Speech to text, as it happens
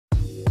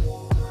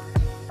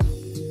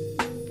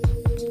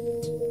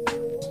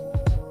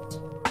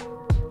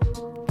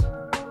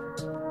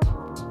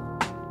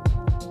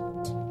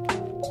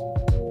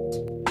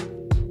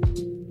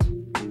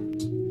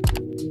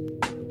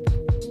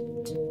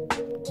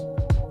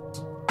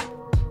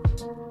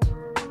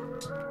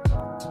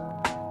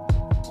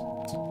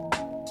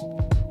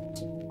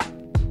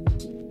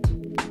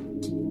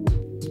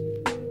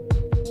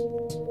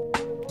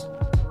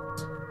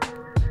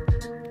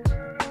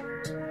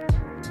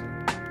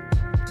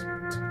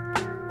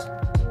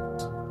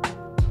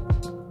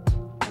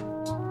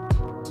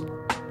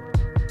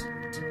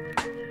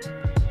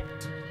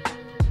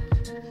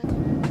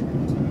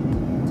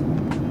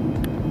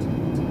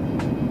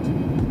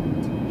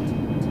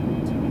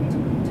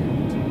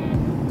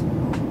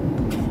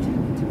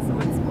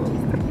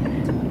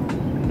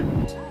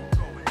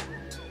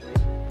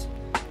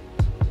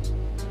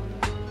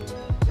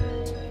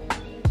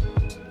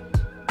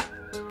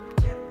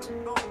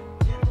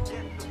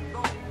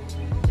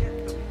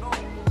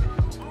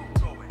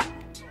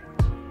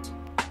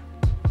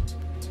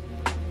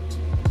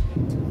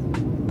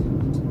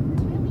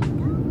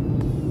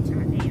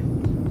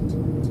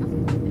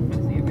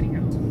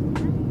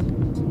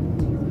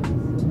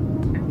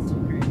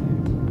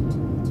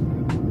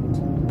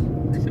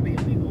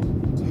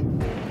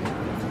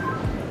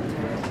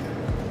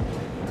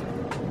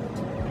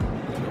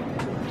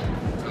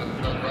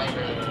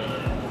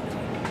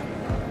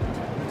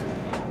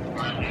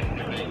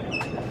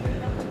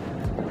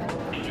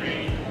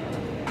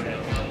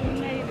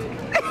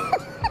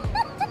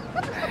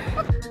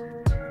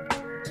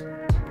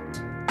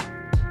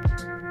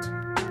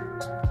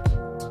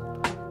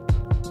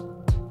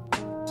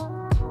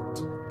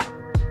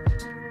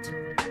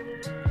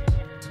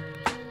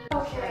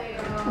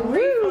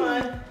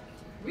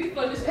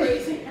Refund is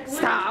crazy.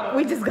 Stop,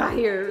 we just got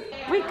here.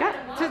 We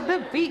got to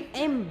the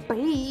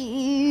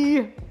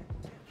B&B.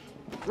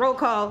 Roll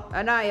call,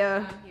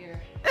 Anaya. I'm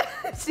here.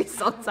 She's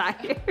so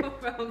tired.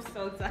 I'm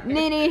so tired.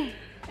 Nene.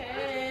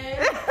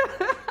 Hey.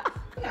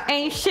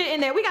 Ain't shit in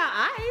there. We got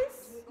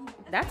ice.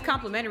 That's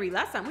complimentary.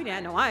 Last time we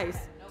didn't have no ice.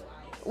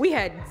 We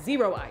had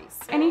 0 ice.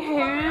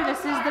 Anywho, this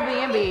is the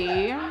B&B.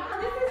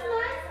 This is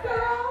nice,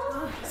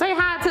 girl. Say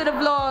hi to the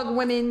vlog,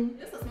 women.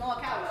 This is a small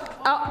couch.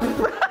 Oh,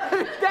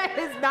 that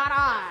is not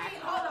I. Hey,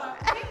 hold on.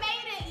 We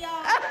made it,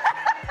 y'all.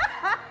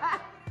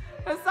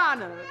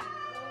 Asana.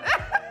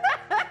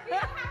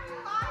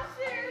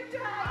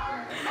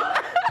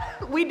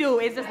 We do.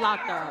 It's just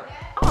locked up.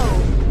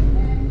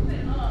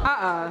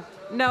 Oh.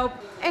 Nope.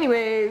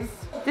 Anyways,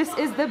 this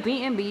is the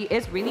B&B.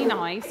 It's really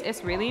nice.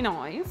 It's really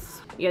nice.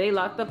 Yeah, they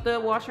locked up the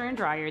washer and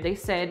dryer. They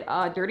said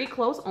dirty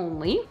clothes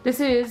only. This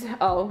is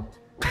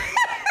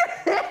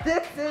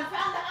this is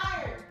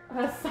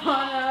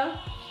Asana.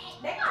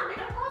 They got rid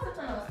of closets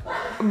on us.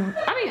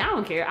 I mean, I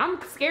don't care. I'm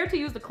scared to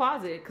use the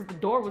closet because the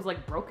door was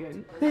like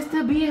broken.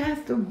 Mr. B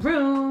has the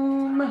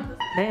room.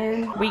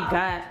 Then we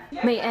got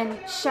me and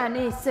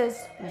Shanice's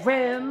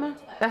room.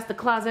 That's the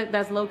closet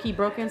that's low-key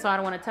broken, so I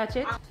don't want to touch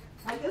it.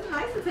 Like, it's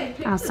nice to take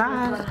pictures.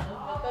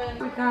 Outside,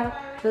 we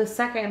got the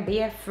second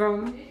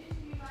bathroom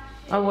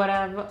or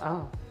whatever.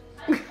 Oh,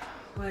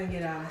 When I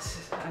get out,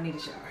 I need a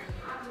shower.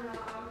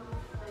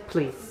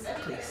 please.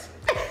 Please.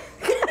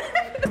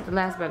 The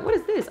last bed. What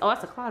is this? Oh,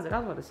 that's a closet. I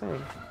was about to say.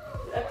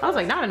 I was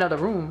like, not another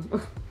room.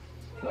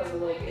 It's a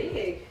little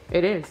big.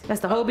 It is. That's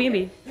the whole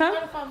B&B. Huh?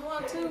 If I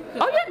want to.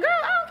 Oh yeah,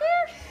 girl. I don't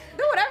care.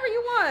 Do whatever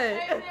you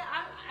want.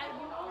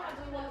 I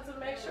just wanted to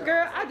make sure.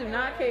 Girl, I do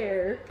not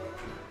care.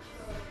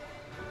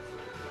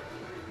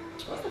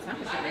 What's the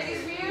temperature? My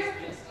niggas here,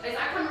 as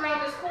I come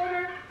around this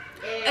corner,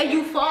 and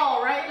you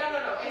fall, right?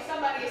 No. And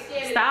somebody is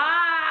standing.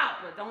 Stop!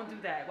 Don't do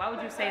that. Why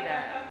would you say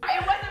that?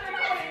 It wasn't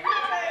recording.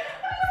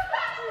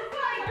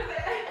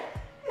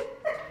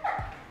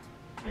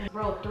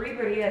 Bro, 3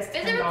 birdies. Is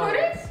it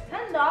recorded?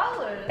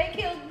 $10. They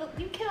killed.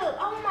 You killed.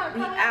 Oh my god.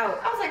 We out.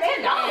 I was like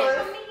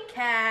 $10.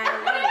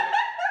 Cali.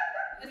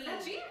 Is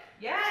that cheap?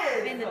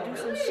 Yes. Been to do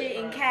some shit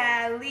in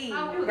Cali,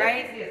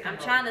 right? I'm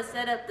trying to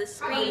set up the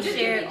screen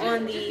share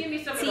on the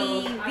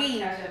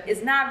TV.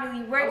 It's not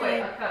really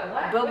working,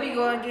 but we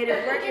gonna get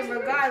it working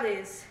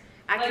regardless.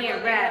 I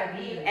can't rap,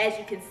 as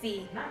you can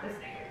see.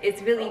 It's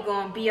really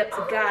gonna be up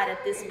to God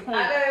at this point.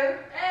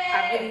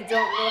 I really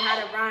don't know how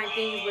to rhyme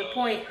things with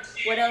point.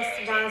 What else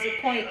rhymes with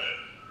point?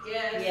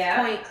 Yes.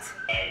 Point.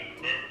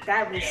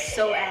 That was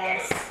so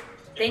ass.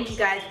 Thank you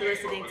guys for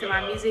listening to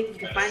my music. You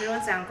can find it on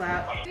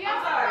SoundCloud. Do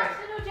y'all watch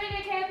the new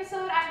JJK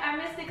episode? I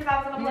missed it because I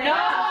was gonna play. No,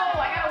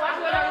 I gotta watch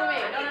it with our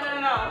roommate.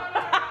 No.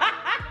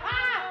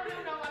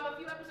 I'm a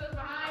few episodes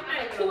behind. I'm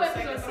like 2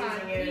 episodes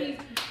behind.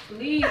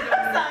 Please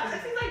don't.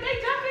 She's like, they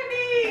jumping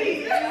me.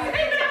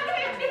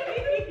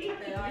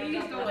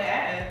 Please don't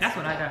ask. That's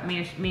what I got.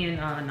 Me and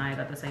Naya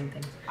got the same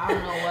thing. I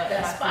don't know what.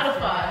 That's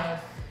Spotify.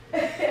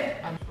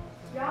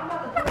 Y'all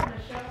about to put on a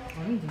show,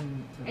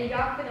 and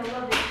y'all finna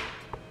love it.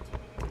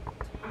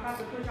 I'm about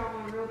to put y'all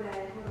on real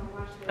bad. Hold on,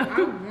 watch this. I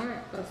want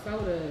a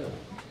soda.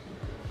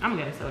 I'm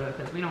gonna get a soda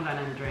because we don't got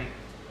nothing to drink.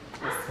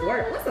 A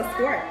squirt? What's a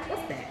squirt?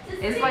 What's that?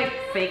 It's like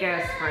fake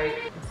ass Sprite.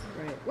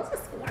 What's a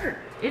squirt?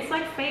 It's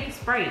like fake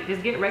Sprite.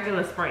 Just get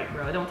regular Sprite,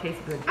 bro. It don't taste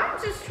good.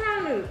 I'm just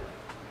trying to.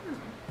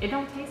 It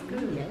don't taste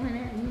good. Yelling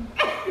at me.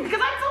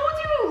 Because I told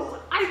you.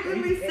 I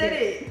literally said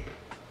it.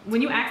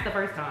 When you asked the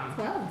first time.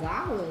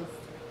 $12.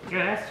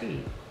 Girl, that's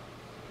cheap.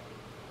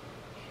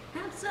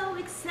 I'm so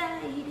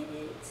excited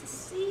to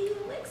see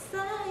you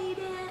excited.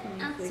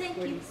 I'll take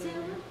you to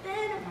a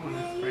better I want a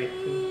Sprite,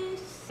 too.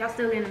 place. Y'all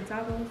still getting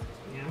tacos?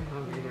 Yeah, I'm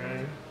hungry,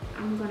 bro.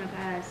 I'm gonna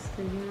pass,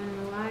 because you wanna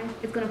know why?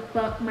 It's gonna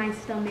fuck my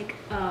stomach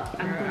up.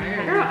 I'm gonna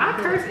have Girl, I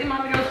to- curse in my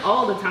videos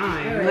all the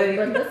time. But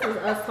Like, this is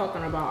us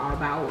talking about our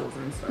bowels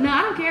and stuff. No,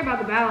 I don't care about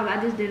the bowels. I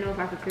just didn't know if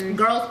I could curse.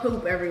 Girls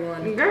poop,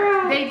 everyone.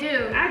 girl, They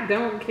do. I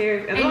don't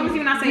care. As And long as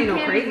you're not saying you no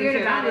can't be crazy weird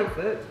shit, I about don't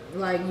give a fuck.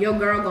 Like, your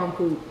girl gonna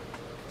poop.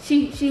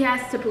 She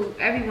has to poop.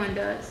 Everyone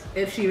does.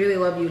 If she really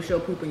love you, she'll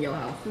poop in your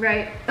house.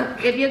 Right.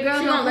 If your girl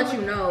She don't gonna let poop-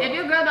 you know. If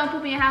your girl don't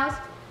poop in your house,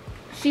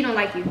 she don't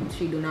like you.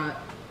 She do not.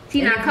 She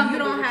And not if you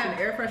comfortable don't with have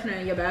you. air freshener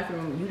in your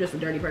bathroom, you just a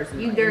dirty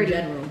person. You like, dirty. in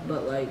general.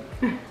 But like,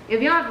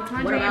 If you don't have a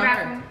plunger What in your about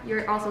her? bathroom,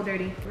 you're also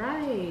dirty.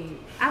 right.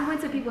 I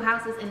went to people's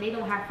houses and they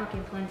don't have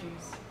fucking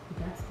plungers.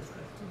 That's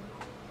disgusting.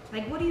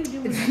 Like, what do you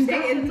do?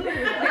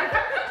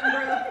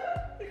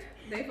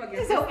 They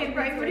fucking Soaking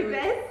right for the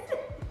best.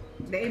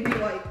 They be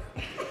like,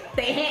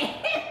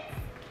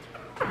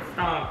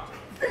 Stop.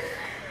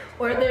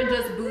 or they're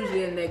just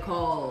bougie and they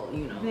call,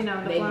 you know, You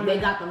know, the they plumber.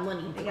 got the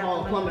money to They got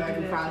call the a plumber money to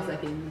every do that 5 shit.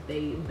 seconds.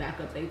 They back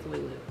up their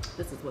toilet.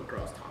 This is what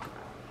girls talk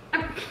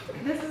about.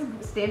 This is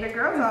standard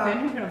girl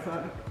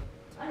talk.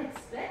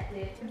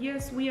 Unexpected.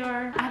 Yes, we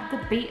are at the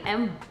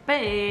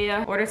B&B.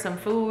 Order some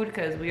food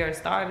because we are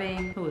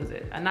starving. Who is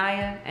it?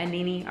 Anaya and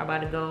Nini are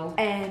about to go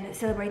and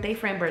celebrate their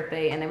friend's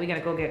birthday, and then we're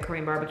gonna go get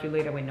Korean barbecue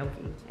later with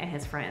Noki and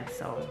his friends.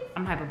 So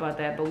I'm hype about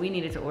that, but we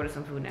needed to order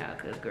some food now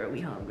because girl,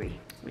 we hungry.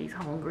 We's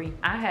hungry.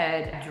 I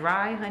had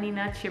dry honey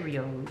nut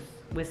Cheerios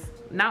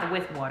with, not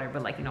with water,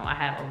 but like, you know,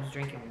 I was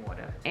drinking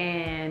water.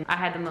 And I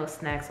had them little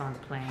snacks on the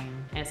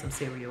plane and some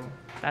cereal.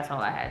 That's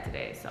all I had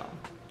today, so.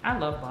 I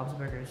love Bob's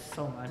Burgers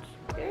so much.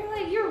 They're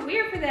like, you're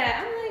weird for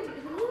that. I'm like,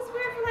 who's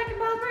weird for liking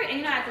Bob's Burgers? And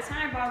you know, at the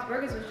time, Bob's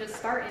Burgers was just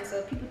starting,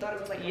 so people thought it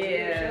was like a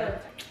weird show.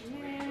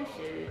 Man,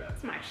 shit.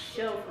 It's my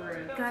show for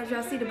real. Guys,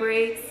 y'all see the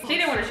braids? She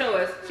didn't want to show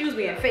us. She was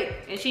being fake.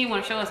 And she didn't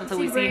want to show us until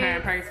we see her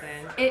in person.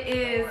 It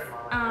is,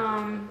 hold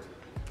on,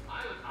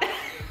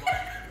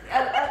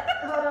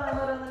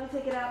 let me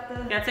take it out the...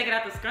 You gotta take it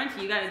out the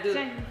scrunchie. You gotta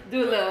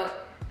do a little,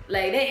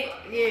 like that.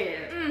 Yeah.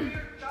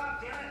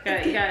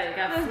 You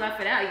gotta fluff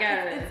it out. You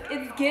gotta.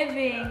 It's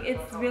giving.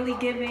 It's really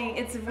giving.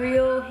 It's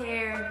real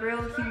hair,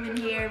 real human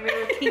hair,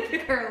 real kinky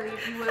curly,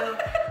 if you will.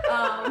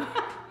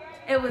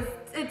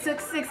 It took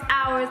 6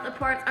 hours. The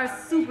parts are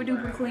super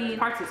duper clean.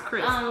 Parts is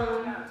crisp.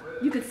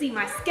 You can see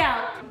my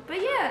scalp.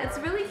 But yeah, it's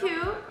really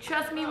cute.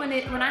 Trust me, when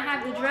I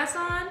have the dress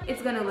on,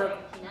 it's gonna look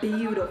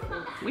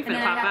beautiful. We finna and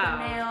then pop I got out.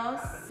 the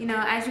nails. You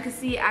know, as you can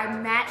see, I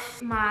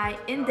matched my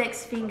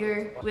index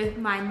finger with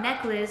my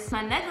necklace.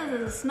 My necklace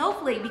is a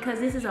snowflake because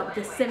this is a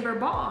December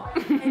ball.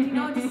 And you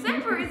know,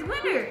 December is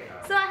winter.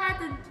 So I had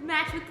to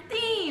match with the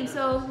theme.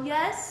 So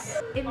yes,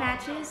 it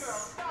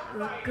matches. I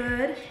look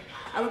good.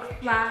 I look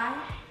fly.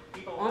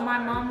 On my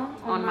mama.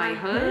 On my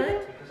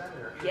hood?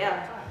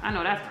 Yeah. I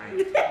know that's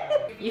right.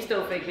 You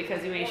still fake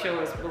because you ain't show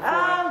us before.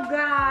 Oh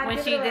God. When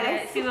she did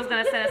it, she was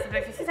gonna send us a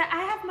picture. She said,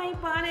 I have my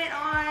bonnet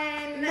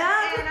on. No.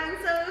 And I'm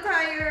so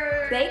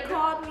tired. They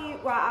called me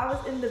while I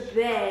was in the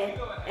bed,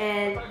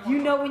 and you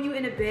know when you're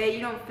in the bed, you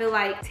don't feel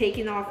like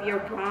taking off your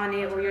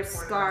bonnet or your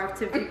scarf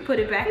to put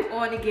it back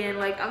on again.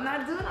 Like, I'm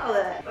not doing all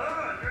that.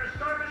 Your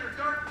scarf is your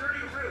dark,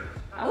 dirty roots.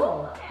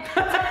 Oh.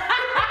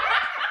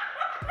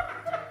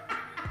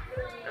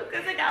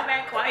 Because it got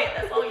back quiet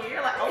this whole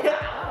year. Like, oh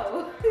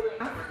wow.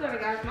 I swear to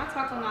God, my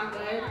taco not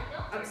good.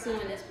 I'm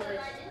suing this place.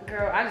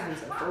 Girl, I just need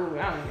some food.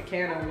 I don't even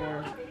care no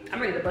more.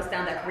 I'm ready to bust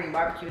down that Korean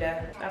barbecue.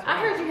 That's what I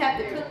heard you have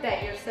to cook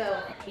that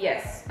yourself.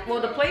 Yes.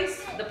 Well, the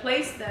place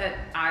that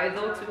I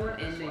go to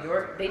in New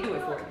York, they do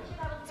it for you.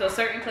 So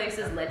certain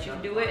places let you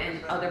do it,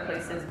 and other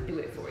places do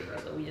it for you.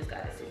 So we just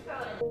gotta see.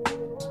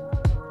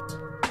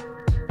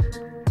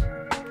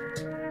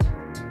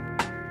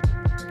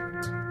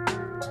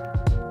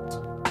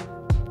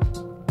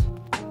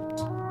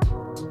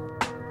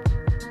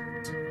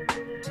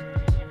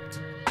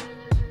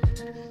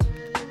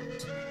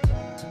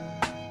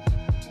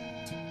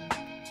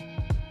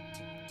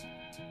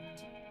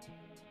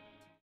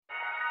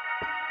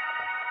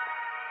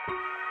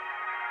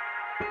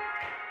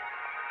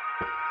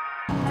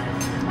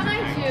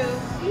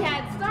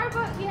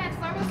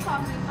 Starbucks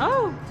coffee.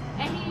 Oh.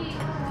 And he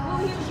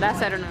That's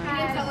Saturday He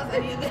night. didn't tell us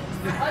any of this.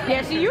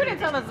 Yeah, you didn't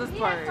tell us this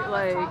part.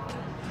 Like,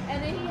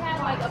 and then he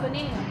had like a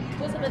banana. It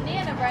was a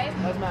banana, right?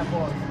 That's my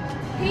fault.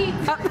 He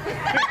took the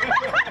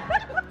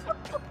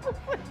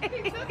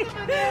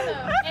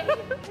banana and he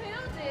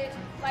peeled it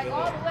like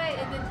all the way,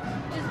 and then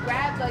just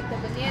grabbed like the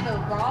banana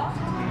raw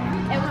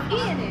and was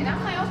eating it. And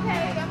I'm like,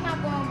 okay, I'm not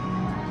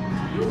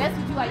gonna mess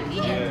with you like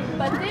eating.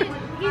 But then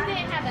he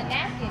didn't have a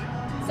napkin.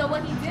 So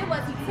what he did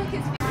was he took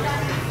his finger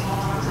out.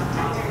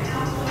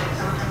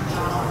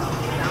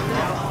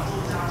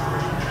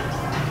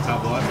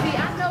 See, I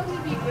know he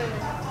be good.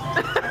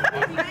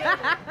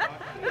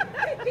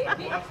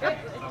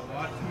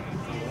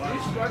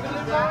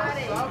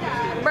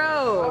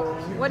 bro,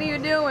 what are you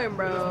doing,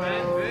 bro?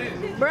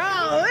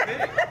 Bro.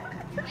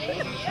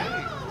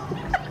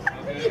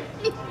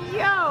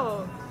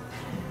 Yo.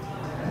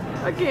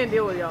 I can't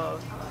deal with y'all.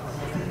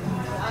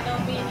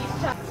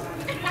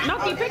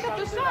 Noki, pick up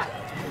the shot.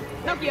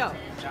 Nokio.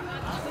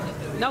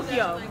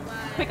 Nokio,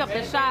 pick up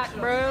the shot,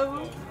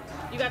 bro.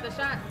 You got the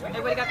shot?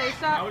 Everybody got their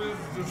shot?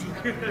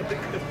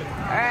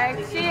 Alright,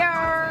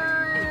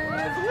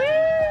 cheers!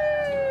 Woo!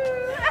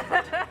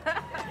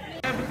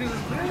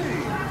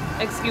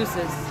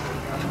 Excuses.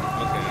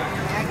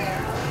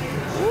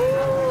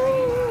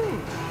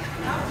 Woo!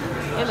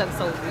 It looks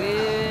so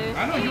good. I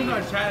know you're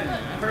not chatting. I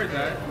heard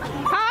that.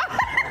 Huh?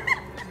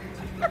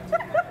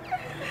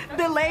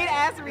 Delayed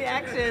ass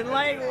reaction.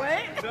 Like,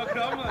 what? No,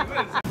 I'm like,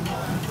 what is this?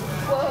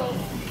 Whoa.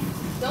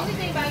 The only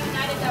thing about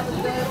United that was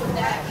good was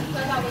that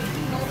because I was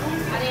T-Mobile,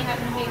 I didn't have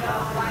to pay for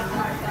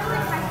Wi-Fi.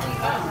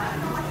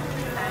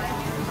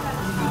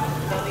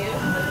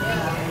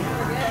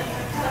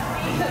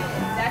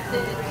 That's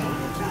it.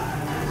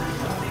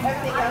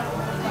 Everything else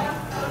was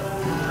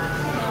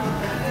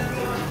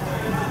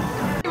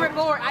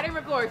I didn't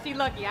record. She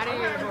lucky. I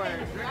didn't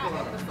record.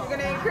 You're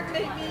gonna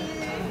incriminate me.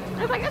 I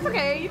was like, it's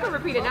okay. You can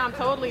repeat it now. I'm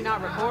totally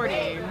not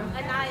recording.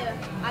 Anaya,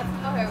 I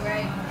told her,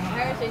 right?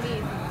 Her and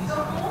Shanice.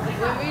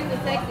 When we was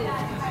texting,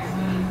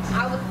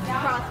 I was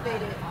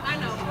crossfaded. I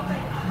know.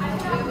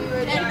 When we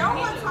were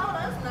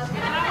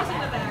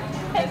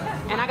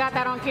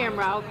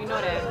camera. I hope you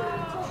know that.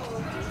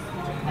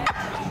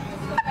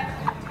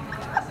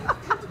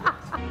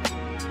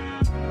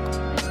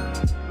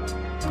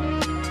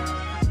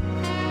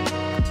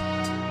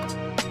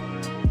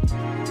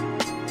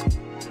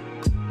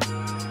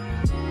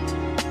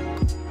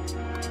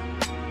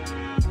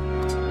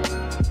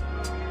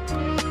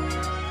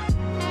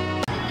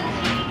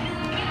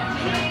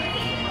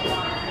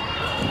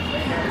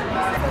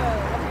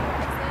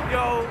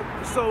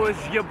 So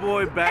it's your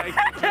boy back.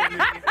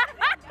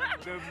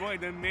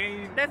 the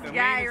main guy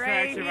right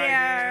attraction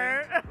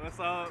here. Right here. What's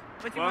up?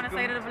 What you want to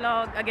say to the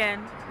vlog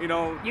again? You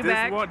know,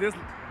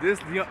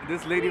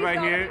 this lady right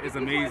here is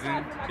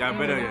amazing. Y'all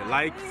better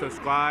like,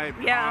 subscribe,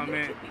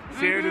 comment,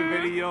 share the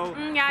video,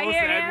 post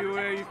it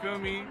everywhere. You feel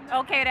me?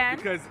 Okay then.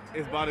 Because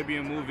it's about to be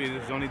a movie.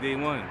 It's only day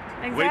one.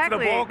 Exactly. Wait till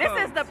the ball comes.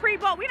 This is the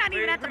pre-ball. We're not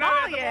even at the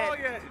ball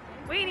yet.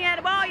 We ain't even at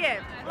the ball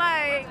yet.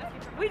 Like,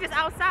 we just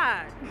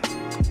outside.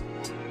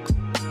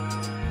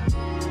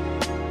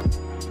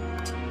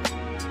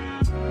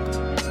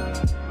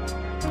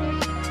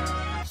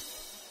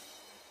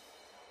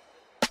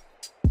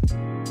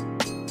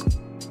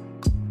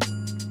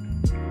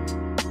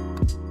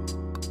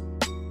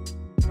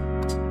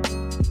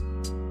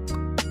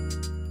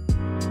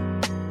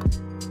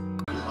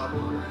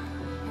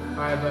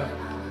 Alright, but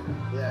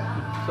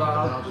yeah. So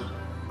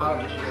I'll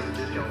get you guys a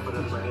discount for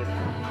this right here.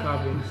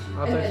 Copy.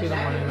 I'll text you the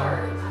money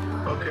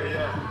now. Okay,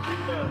 yeah.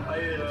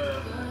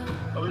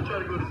 I've been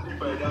trying to go to sleep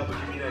right now, but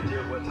give me an idea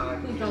of what time.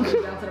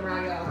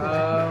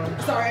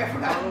 Sorry, I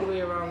forgot. Probably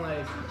around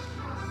like,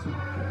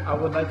 I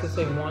would like to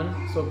say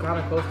 1, so kind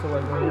of close to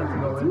like when you have to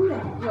go in.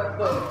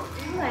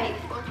 Like,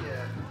 Fuck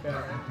yeah.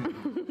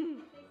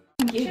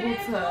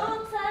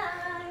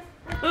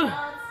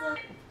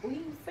 What are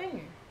you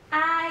singing?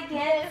 I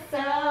get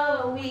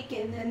so weak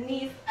in the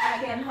knees,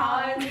 I can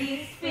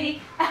hardly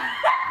speak.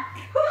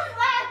 Who's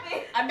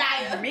laughing? I'm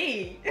dying.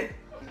 Me.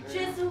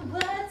 Just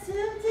what to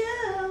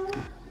do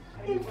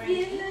if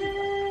you.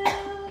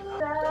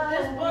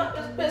 This book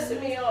is pissing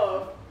me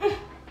off.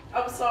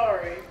 I'm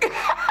sorry.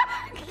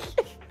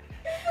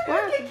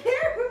 Look at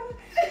Karen.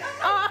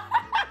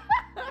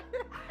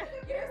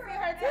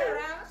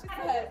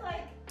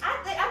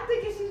 I'm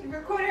thinking she's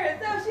recording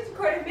herself. She's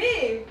recording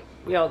me.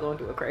 We all going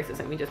through a crisis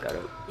and we just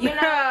gotta. You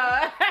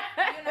know,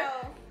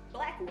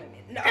 black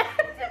women. No.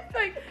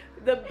 Like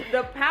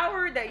the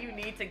power that you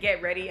need to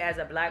get ready as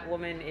a black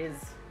woman is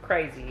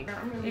crazy.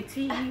 It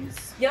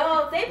is.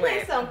 Yo, they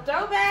play some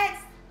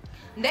throwbacks.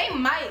 They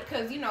might,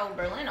 cause you know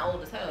Berlin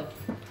old as hell.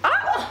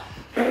 Oh.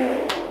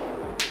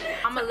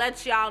 I'm gonna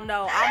let y'all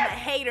know I'm a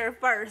hater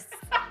first.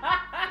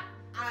 I'm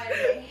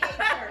a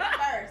hater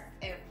first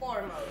and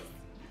foremost.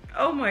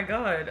 Oh my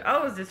god, I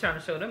was just trying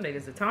to show them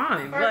niggas the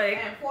time. First like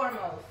and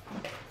foremost.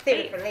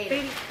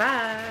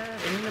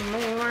 8:55 in the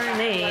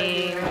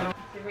morning.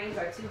 The rings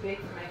are too big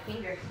for my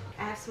finger.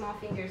 I have small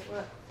fingers.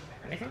 Look.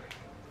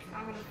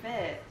 I'm gonna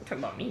fit. Talking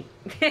about me.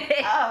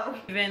 Oh.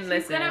 Even She's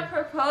listen. gonna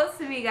propose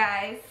to me,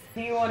 guys.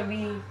 Do you want to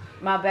be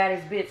my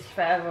baddest bitch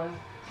forever?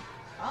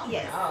 Oh,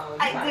 Yes, no,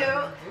 I do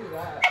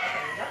that. Okay,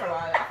 that's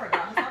why I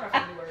forgot. It's not a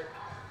funny word.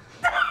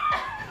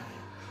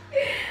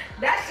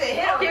 That shit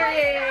hit.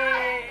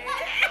 Period.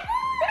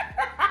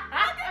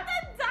 Look at the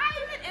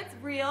diamond. It's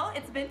real.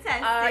 It's been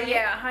tested.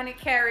 Yeah, 100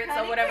 carats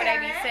or 100 whatever they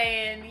be carats.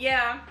 saying.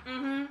 Yeah.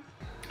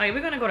 Okay,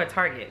 we're gonna go to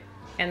Target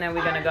and then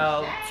we're gonna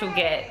go to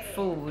get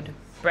food,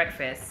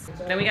 breakfast.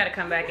 Then we gotta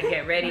come back and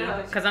get ready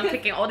because I'm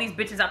kicking all these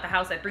bitches out the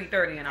house at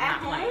 3:30 and I'm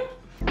not playing.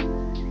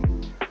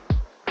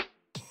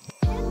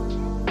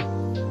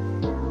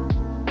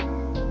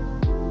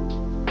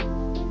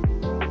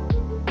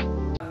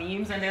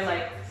 Memes and they're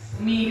like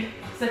me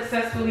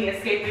successfully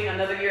escaping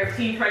another year of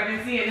teen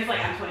pregnancy and it's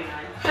like I'm 29.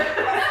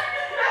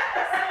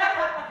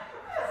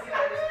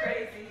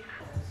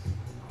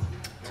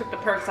 Took the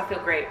perks, I feel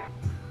great.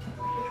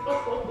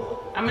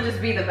 I'm gonna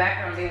just be the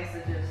background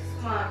dancer, just.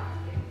 Come on.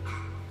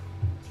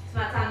 It's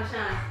my time to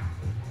shine.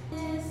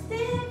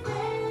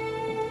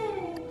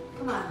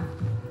 Come on.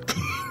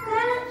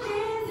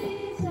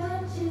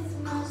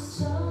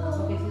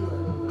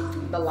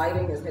 The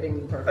lighting is hitting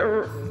me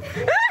perfectly.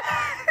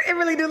 It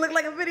really do look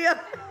like a video,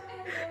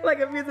 like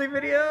a music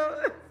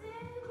video.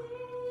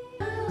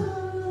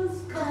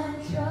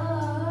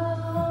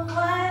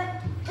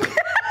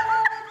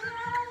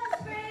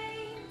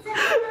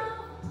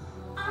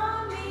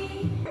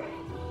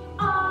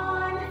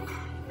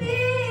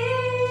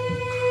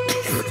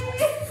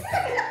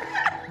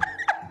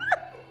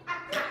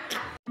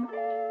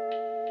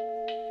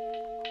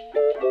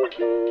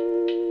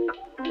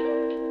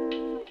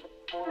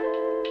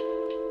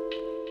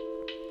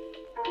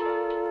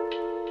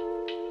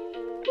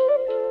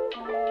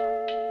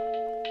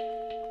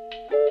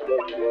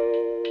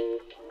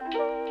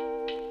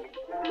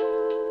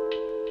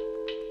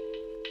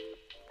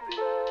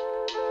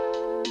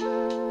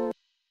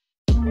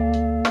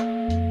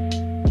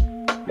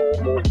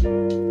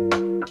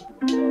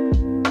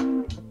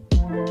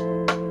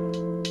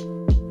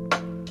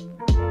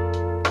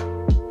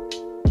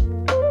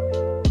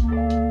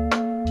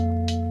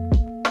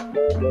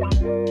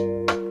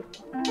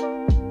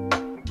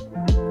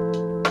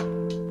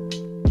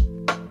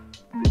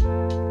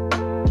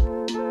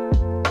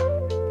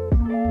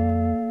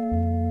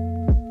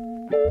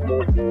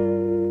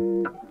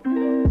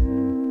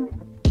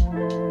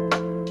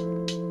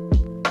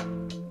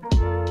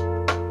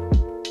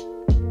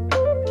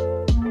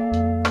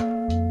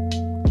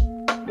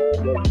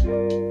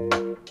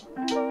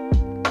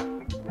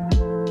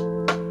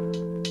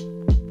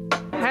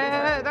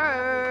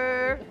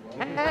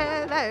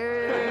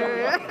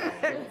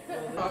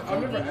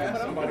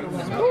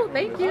 Oh,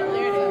 thank you.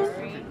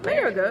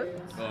 Very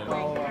good. That's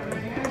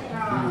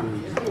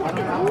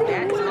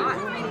hot.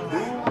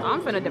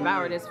 I'm finna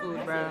devour this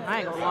food, bro. I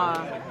ain't gonna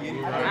lie.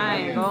 I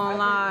ain't gonna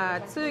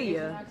lie to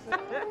you.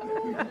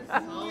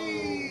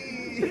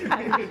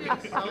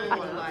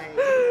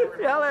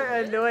 Y'all are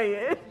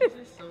annoying.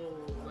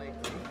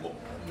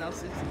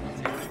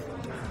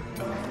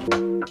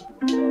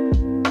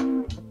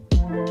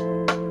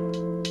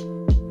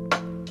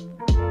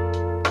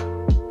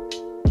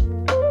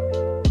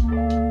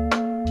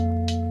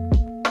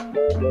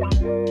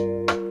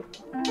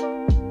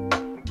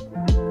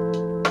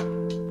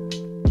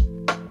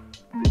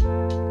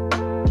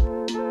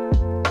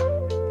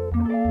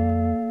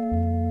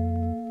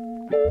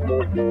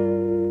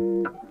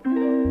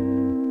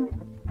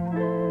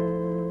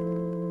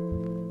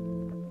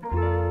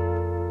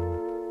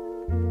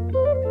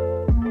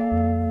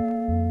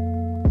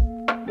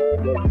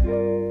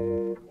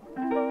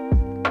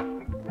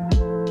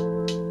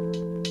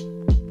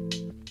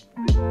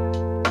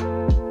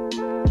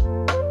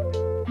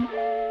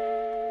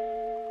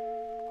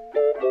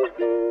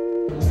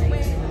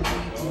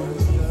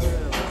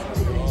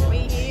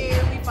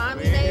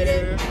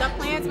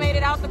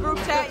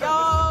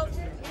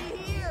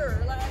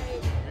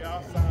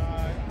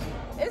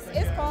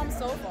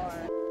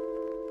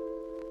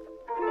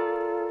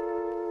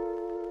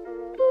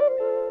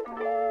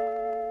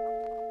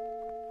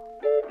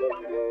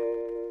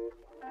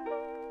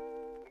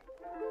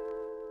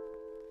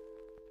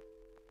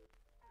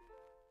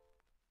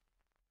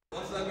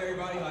 What's up,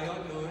 everybody? How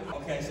y'all doing?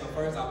 Okay, so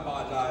first I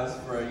apologize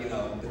for,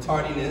 the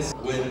tardiness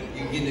with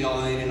you getting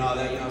all in and all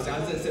that, you know what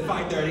I'm saying? It's at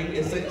 5:30,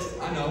 it's 6,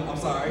 I know, I'm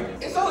sorry.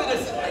 It's only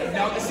this,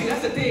 now, see,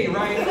 that's the thing,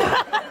 right?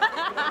 Last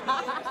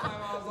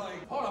time I was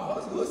like, hold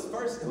on,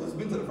 who's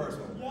been to the first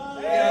one?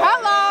 Yeah.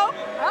 Hello,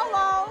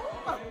 hello.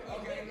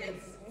 Okay,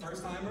 it's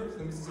first timers,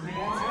 let me see some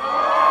hands.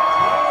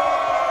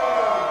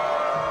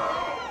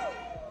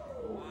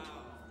 Wow.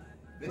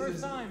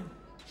 First time.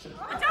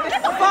 What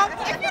the fuck?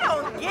 If you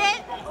don't get,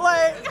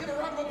 like. Let's give a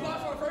round of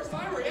applause for a first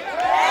timer, yeah!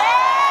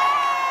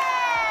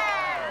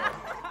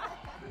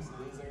 This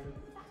loser.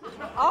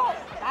 Oh,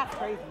 that's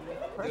crazy.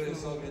 Dude,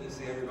 it's so good to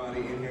see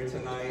everybody in here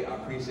tonight. I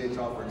appreciate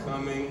y'all for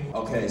coming.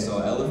 Okay, so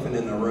elephant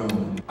in the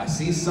room. I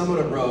see some of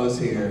the bros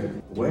here.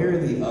 Where are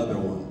the other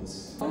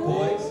ones?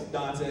 Boys,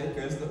 Dante,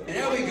 Crystal. And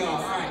there we go.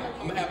 All right,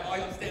 I'm gonna have all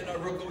y'all stand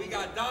up real quick. We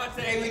got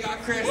Dante, we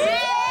got Crystal.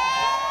 Yeah!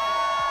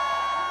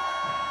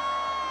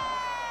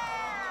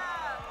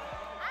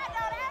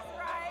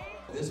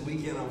 This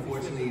weekend,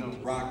 unfortunately,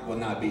 Rock will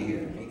not be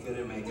here. He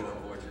couldn't make it,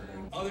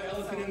 unfortunately. Other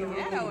elephant in the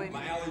room,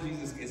 my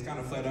allergies is kind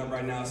of flared up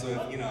right now, so if,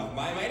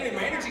 my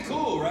energy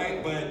cool,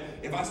 right? But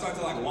if I start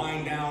to like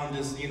wind down,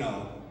 just,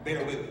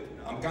 bear with me.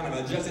 I'm kind of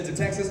adjusted to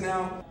Texas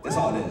now. That's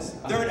all it is.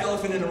 Third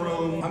elephant in the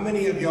room. How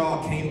many of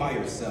y'all came by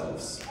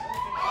yourselves?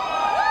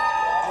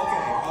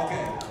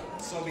 Okay.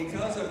 So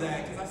because of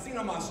that, because I seen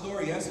on my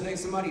story yesterday,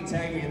 somebody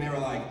tagged me and they were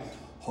like,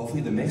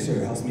 hopefully the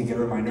mixer helps me get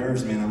over my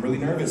nerves, man. I'm really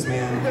nervous,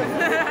 man.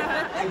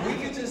 If we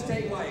could just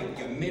take like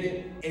a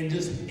minute and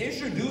just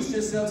introduce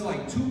yourself to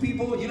like 2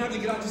 people, you don't have to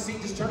get out your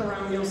seat, just turn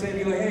around, you know what I'm saying?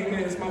 Be like, hey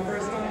man, it's my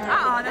first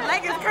time. The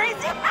leg is crazy.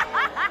 Oh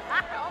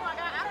my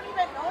God, I don't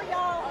even know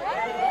y'all.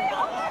 Hey,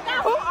 oh my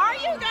God, who are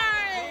you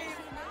guys?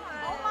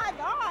 Oh my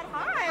God,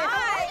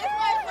 hi. It's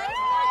my first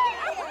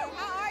time.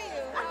 How are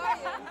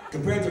you?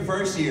 Compared to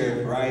first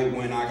year, right,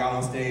 when I got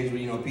on stage,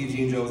 when,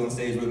 PG and Joe was on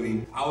stage with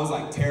me, I was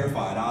like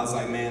terrified. I was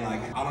like, man,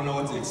 like, I don't know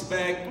what to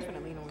expect.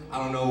 I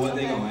don't know what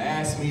they're gonna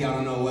ask me. I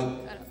don't know what,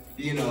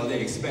 they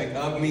expect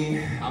of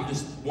me. I'm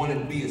just wanting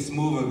to be a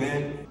smooth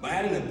event. But I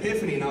had an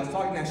epiphany, and I was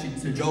talking actually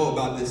to Joe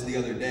about this the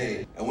other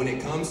day. And when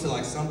it comes to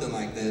like something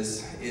like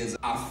this, is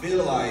I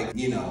feel like,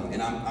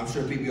 and I'm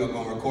sure people are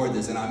gonna record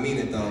this, and I mean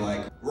it though,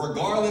 like,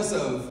 regardless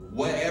of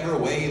whatever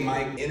way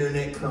my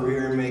internet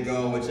career may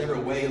go, whichever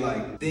way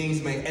like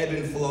things may ebb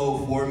and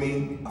flow for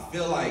me, I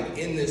feel like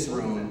in this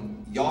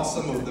room, y'all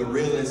some of the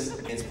realest,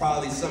 and it's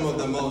probably some of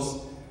the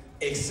most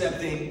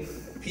accepting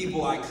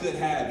people I could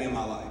have in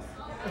my life.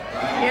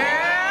 Right?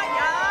 Yeah.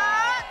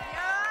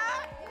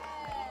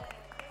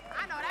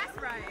 I know that's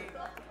right.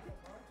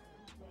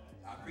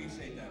 I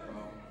appreciate that,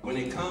 bro. When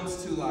it comes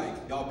to like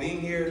y'all being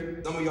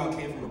here, some of y'all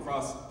came from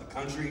across the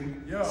country.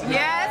 Yeah. So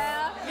Yes.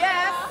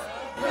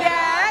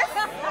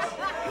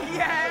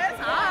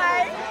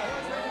 Hi.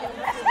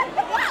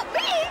 What,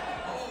 me?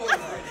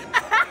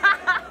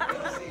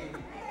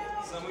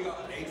 Some of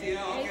y'all,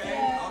 ATL,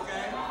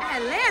 okay.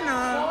 Atlanta.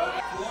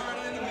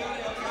 Florida in the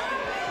building, okay.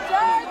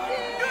 Jersey.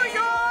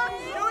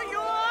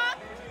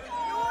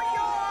 New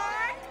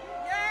York.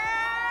 Yeah.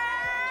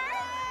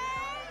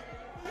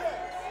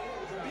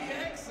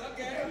 BX,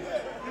 okay.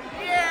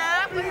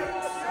 Yeah.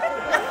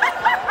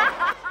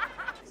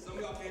 Some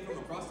of y'all came from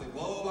across the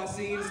globe. I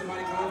seen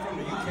somebody coming from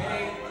the UK.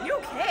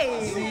 UK.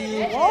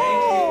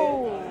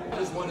 Whoa. I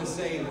just want to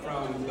say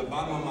from the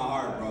bottom of my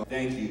heart, bro,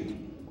 thank you.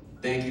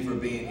 Thank you for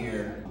being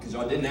here, because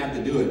y'all didn't have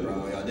to do it,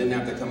 bro. Y'all didn't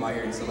have to come out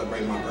here and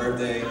celebrate my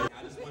birthday. I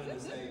just wanted to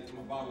say from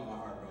the bottom of my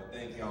heart, bro,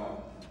 thank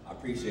y'all. I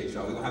appreciate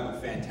y'all. We're gonna have a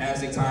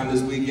fantastic time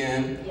this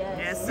weekend.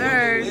 Yes,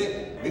 sir.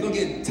 We're gonna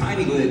get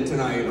tiny lit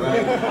tonight,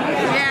 right?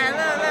 Yeah, a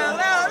little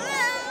bit.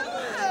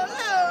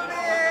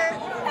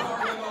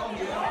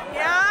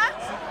 Yeah?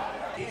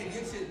 Damn,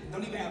 your shit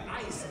don't even have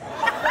ice.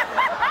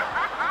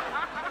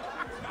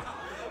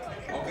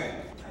 Okay.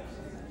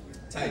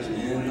 Tight,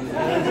 man.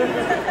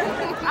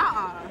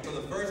 So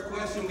the first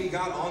question we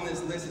got on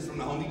this list is from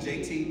the homie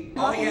JT.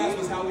 All he asked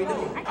was how we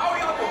doing. How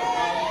we all doing?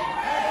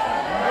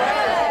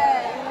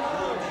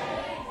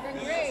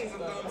 Some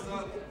thumbs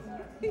up.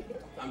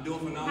 I'm doing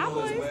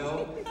phenomenal as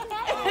well. We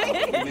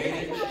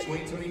made it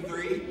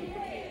 2023.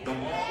 The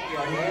mall, we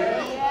are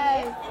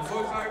here. I'm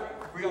so excited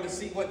for y'all to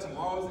see what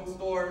tomorrow's in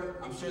store.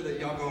 I'm sure that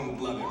y'all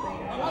gonna love it, bro.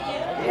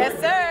 Yes,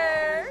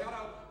 sir. Shout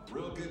out,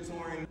 real good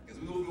touring,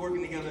 because we will be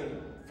working together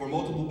for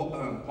multiple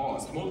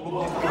balls.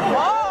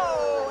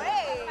 Whoa,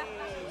 hey.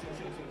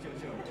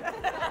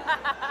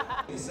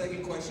 The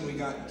second question we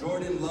got,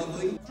 Jordan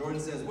Lovely. Jordan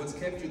says, what's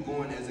kept you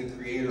going as a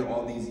creator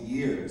all these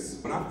years?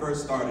 When I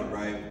first started,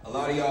 right, a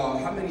lot of y'all,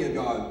 how many of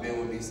y'all have been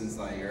with me since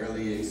like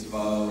early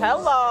expo?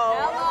 Hello.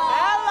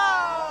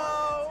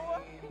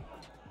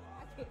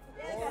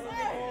 I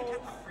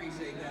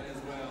appreciate that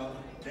as well.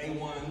 Day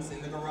ones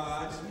in the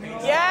garage.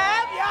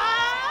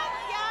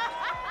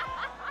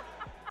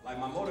 Like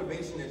my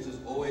motivation has just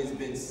always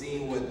been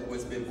seeing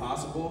what's been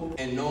possible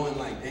and knowing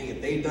like, dang, if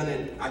they done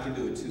it, I can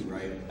do it too,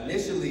 right?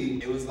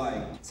 Initially, it was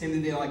like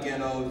Timothy De La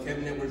Ghetto,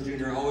 Kevin Edwards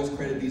Jr. I always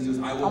credit these dudes.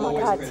 I will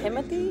always credit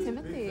Timothy?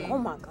 Timothy. Oh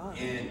my God.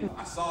 And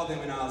I saw them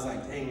and I was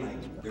like, dang,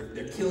 like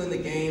they're killing the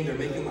game. They're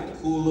making like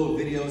cool little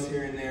videos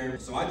here and there.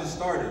 So I just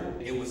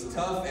started. It was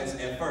tough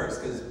at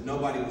first because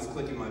nobody was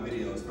clicking my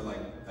videos for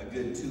like a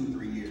good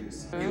 2-3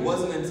 years. It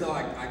wasn't until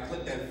I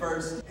clicked that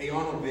first Hey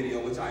Arnold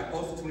video, which I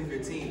posted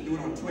 2015, threw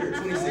it on Twitter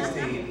 2016.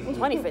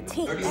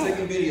 2015.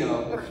 30-second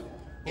video.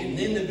 And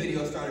then the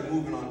video started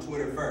moving on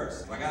Twitter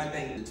first. So I gotta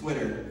thank the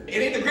Twitter.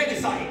 It ain't the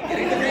greatest site.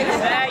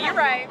 Yeah, you're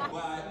right.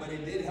 But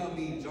it did help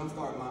me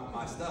jumpstart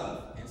my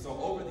stuff. And so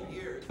over the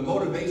years, the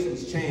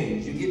motivations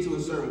change. You get to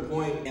a certain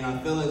point, and I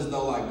feel as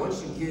though like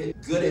once you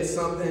get good at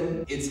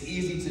something, it's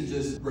easy to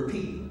just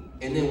repeat.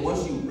 And then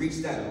once you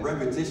reach that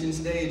repetition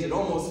stage, it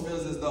almost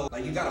feels as though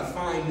like you gotta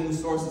find new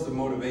sources of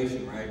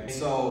motivation, right?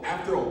 So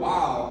after a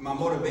while, my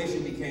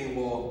motivation became,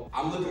 well,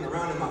 I'm looking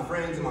around at my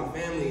friends and my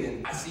family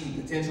and I see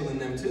potential in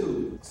them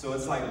too. So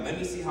it's like, let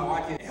me see how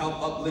I can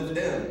help uplift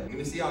them. Let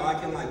me see how I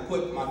can like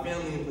put my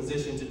family in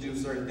position to do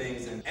certain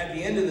things. And at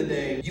the end of the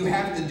day, you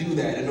have to do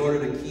that in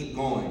order to keep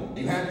going.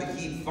 You have to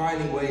keep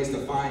finding ways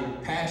to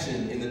find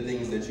passion in the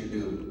things that you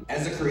do.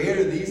 As a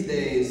creator these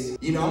days,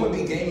 you know, I'm gonna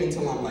be gaming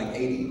until I'm like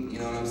 80, you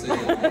know what I'm saying?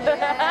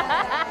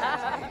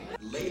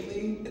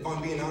 Lately, if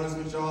I'm being honest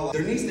with y'all,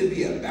 there needs to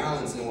be a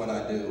balance in what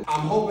I do.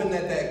 I'm hoping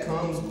that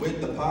comes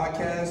with the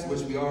podcast,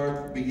 which we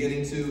are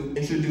beginning to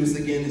introduce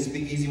again. The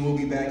Speakeasy will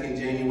be back in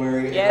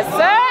January. Yes,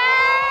 sir!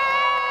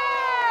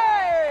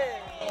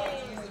 I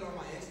teased it on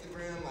my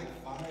Instagram like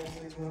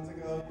 5-6 months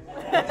ago.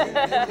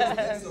 There's just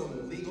been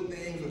some legal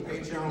things with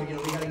Patreon. You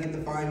know, we gotta get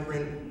the fine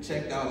print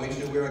checked out, make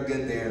sure we're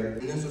good there.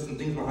 And there's some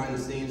things behind the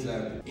scenes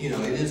that, you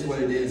know, it is what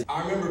it is.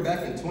 I remember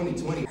back in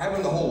 2020,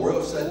 having the whole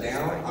world shut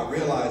down, I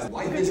realized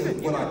life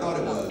isn't what I thought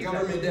it was. The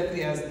government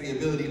definitely has the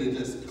ability to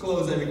just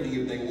close everything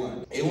if they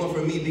want. It went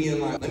from me being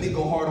like, let me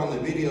go hard on the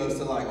videos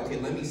to like, okay,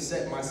 let me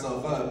set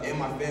myself up and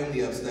my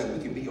family up so that we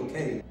can be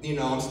okay. You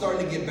know, I'm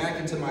starting to get back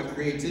into my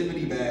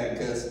creativity bag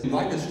because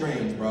life is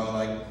strange, bro.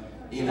 Like,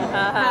 you know.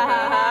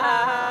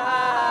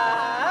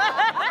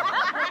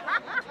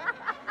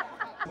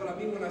 What I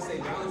mean when I say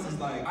balance is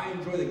like, I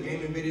enjoy the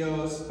gaming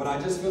videos, but I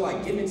just feel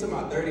like getting into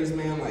my 30s,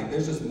 man, like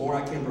there's just more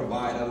I can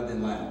provide other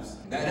than laughs.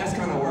 That's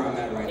kind of where I'm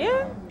at right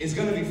now. It's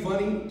gonna be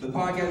funny. The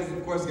podcast is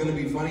of course gonna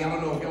be funny. I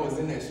don't know if y'all was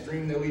in that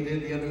stream that we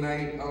did the other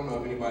night. I don't know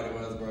if anybody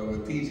was, bro,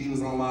 but PG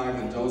was on live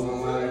and Joe's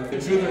on live.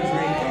 The truth or drink,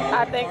 bro.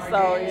 I think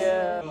so,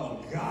 yeah. Oh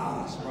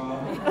gosh,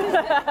 bro.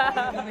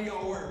 None of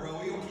y'all work, bro.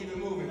 We gonna keep it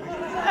moving. So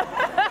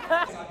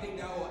I think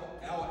that will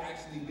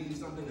actually be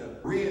something to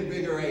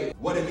reinvigorate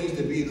what it means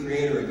to be a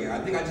creator again. I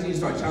think I just need to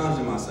start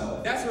challenging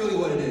myself. That's really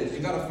what it is. You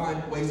gotta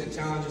find ways to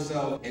challenge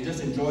yourself and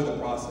just enjoy the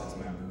process,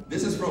 man.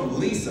 This is from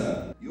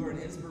Lisa. You are an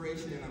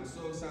inspiration and I'm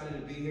so excited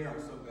to be here.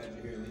 I'm so glad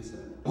you're here, Lisa.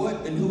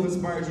 What and who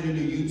inspired you to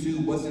do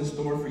YouTube? What's in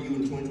store for you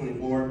in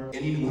 2024?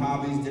 Any new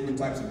hobbies, different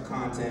types of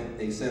content,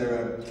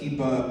 etc.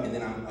 Keep up, and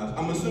then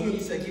I'm assuming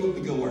you said keep up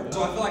the good work.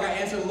 So I feel like I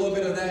answered a little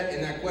bit of that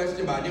in that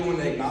question, but I did want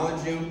to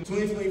acknowledge you.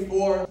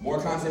 2024, more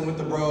content with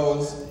the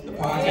bros, the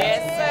podcast.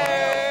 Yes, sir.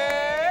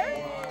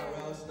 More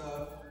IRL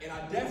stuff. And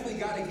I definitely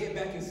got to get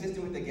back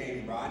consistent with the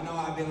gaming, bro. I know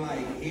I've been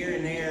like here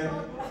and there.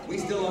 We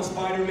still on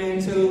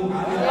Spider-Man 2. Like,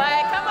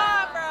 come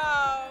on, bro.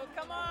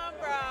 Come on,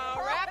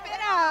 bro. Wrap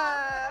it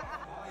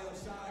up.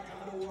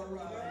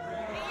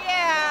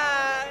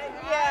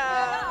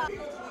 Yeah. The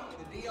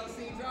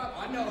DLC drop? I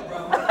know,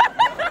 bro.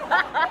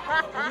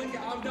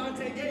 I'm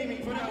Dante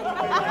Gaming for that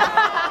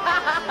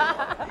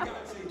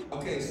one.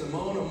 Okay,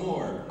 Simone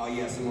Amore. Oh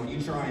yeah, Simone,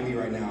 you trying me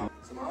right now.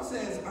 Simone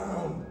says,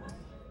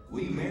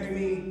 will you marry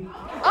me?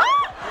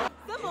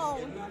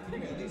 Simone. If not,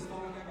 can you at least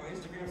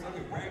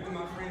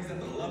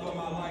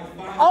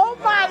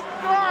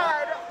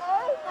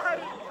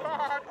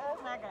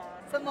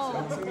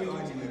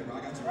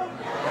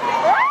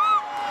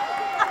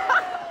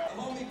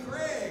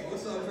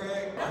up,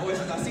 Craig? My boy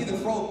says, I see the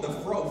fro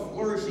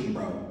flourishing,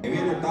 bro. Have you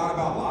ever thought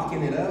about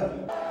locking it up?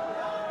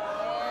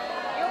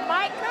 You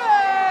might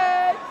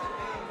could.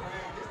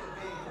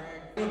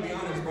 I'm gonna be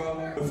honest,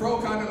 bro. The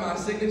fro kind of my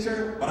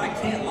signature, but I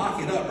can't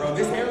lock it up, bro.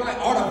 This hairline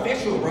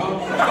artificial, bro.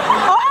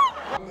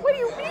 What do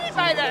you mean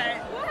by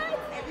that?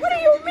 What do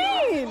you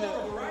mean?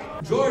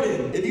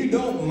 Jordan, if you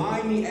don't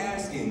mind me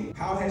asking,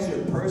 how has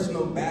your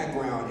personal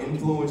background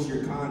influenced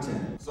your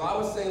content? So I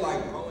would say,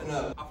 like, growing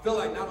up, I feel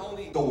like not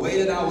only the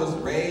way that I was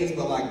raised,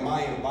 but like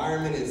my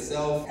environment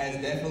itself has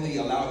definitely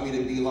allowed me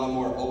to be a lot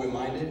more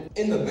open-minded.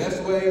 In the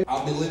best way,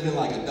 I've been living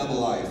like a double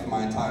life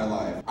my entire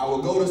life. I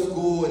would go to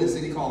school in a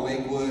city called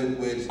Lakewood,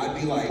 which I'd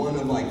be like one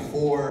of like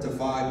 4 to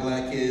 5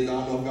 black kids. I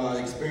don't know if y'all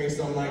experienced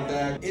something like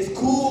that. It's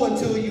cool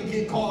until you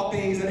get called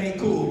things that ain't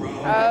cool, bro.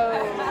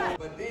 Oh.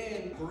 But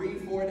then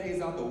 3-4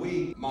 days out the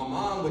week, my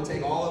mom would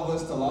take all of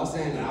us to Los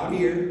Angeles out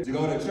here to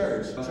go to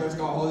church. A church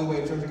called Holy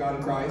Way Church of God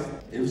in Christ.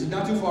 It was just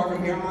not too far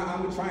from here.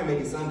 I'm gonna try and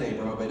make it Sunday,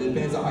 bro, but it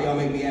depends on how y'all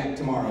make me act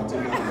tomorrow, to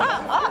be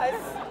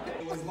honest.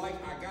 It was like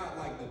I got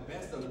like the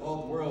best of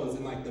both worlds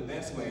in like the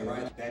best way,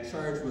 right? That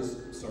church was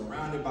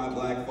surrounded by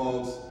black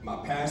folks. My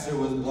pastor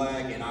was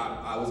black, and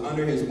I was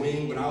under his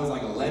wing. When I was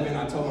like 11,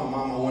 I told my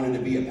mom I wanted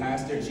to be a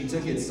pastor, and she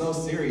took it so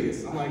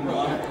serious. I'm like,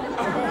 bro,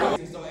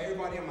 and so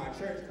everybody in my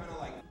church kind of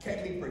like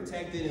kept me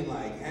protected and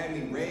like had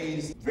me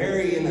raised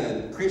very in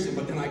a Christian,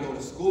 but then I go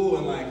to school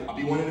and like I'll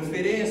be wanting to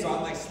fit in, so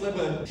I like slip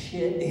a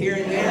shit here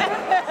and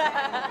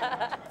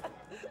there.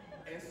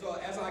 And so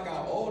as I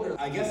got older,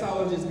 I guess I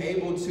was just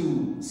able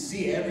to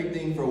see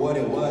everything for what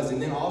it was,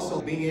 and then also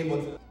being able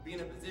to be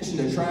in a position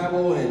to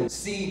travel and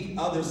see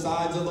other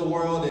sides of the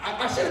world. And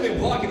I should have been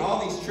blocking all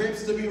these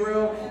trips, to be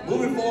real.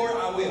 Moving forward,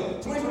 I will.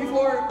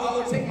 2024, I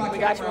will take my camera. We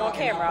got you on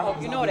camera. I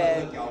hope you know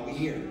that. Look, y'all, we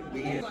here.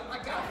 We here. Like,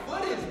 I got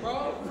footage,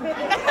 bro.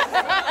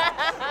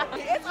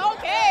 It's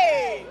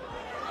okay.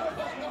 I don't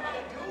know how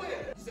to do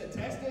it. You said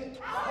test it?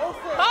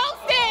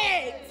 Post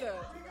it.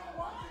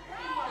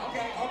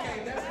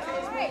 Okay, that's the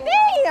case.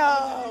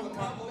 Damn. Do a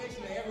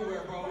compilation of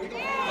everywhere, bro.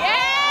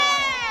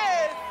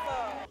 Yes.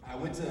 I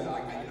went to, I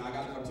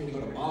got the opportunity to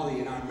go to Bali,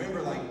 and I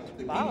remember like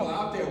the people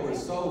out there were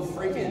so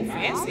freaking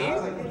fancy. nice. I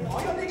was like,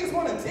 all y'all niggas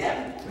want a tip.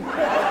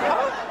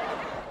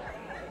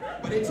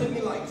 But it took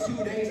me like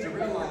 2 days to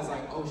realize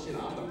like, oh shit,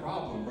 I'm the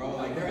problem, bro.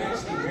 Like they're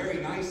actually very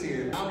nice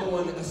here. I'm the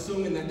one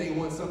assuming that they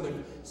want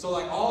something. So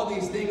like all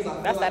these things, I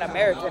feel That's like that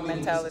American me to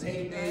mentality. just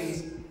take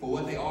things for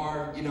what they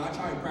are. You know, I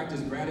try and practice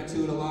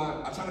gratitude a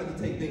lot. I try not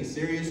to take things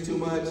serious too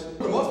much.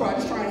 For the most part, I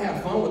just try and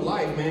have fun with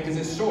life, man, because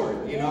it's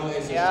short. You know,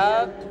 it's a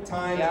short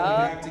time that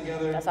we have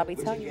together. That's how we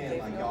tell which, you, again,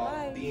 live like your y'all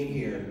life. being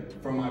here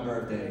for my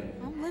birthday.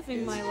 I'm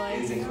living my life.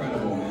 It's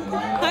incredible, man.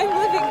 I'm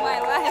living my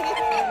life.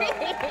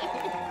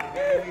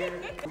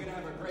 We're gonna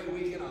have a great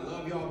weekend. I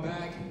love y'all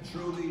back,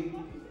 truly.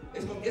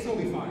 It's gonna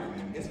be fire,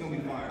 man. It's gonna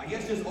be fire. I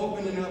guess just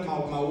opening up my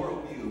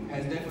worldview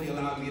has definitely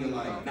allowed me to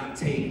like not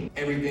take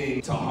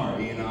everything to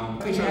heart, you know?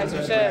 I be trying to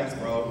touch grass,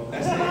 bro.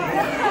 That's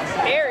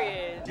it. Period.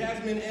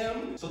 Jasmine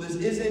M. So this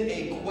isn't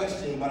a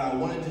question, but I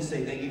wanted to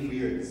say thank you for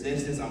your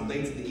existence. I'm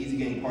late to the Easy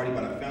Game party,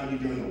 but I found you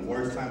during the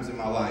worst times in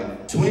my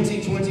life.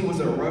 2020 was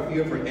a rough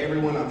year for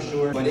everyone, I'm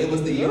sure, but it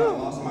was the year I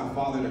lost my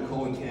father to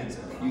colon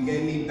cancer. You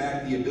gave me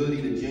back the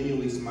ability to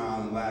genuinely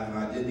smile and laugh, and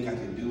I didn't think I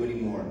could do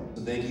anymore.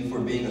 So thank you for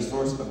being a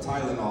source of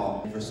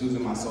Tylenol and for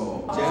soothing my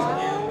soul. Jasmine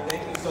M,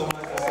 thank you so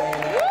much for saying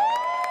that.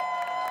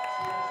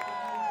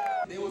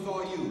 It was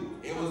all you.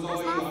 It was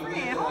all you. I'm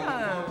glad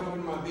you come to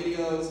my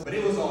videos, but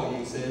it was all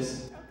you,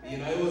 sis. You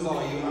know, it was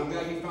all you. I'm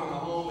glad you found a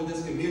home in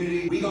this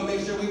community. We gonna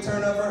make sure we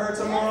turn up for her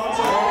tomorrow.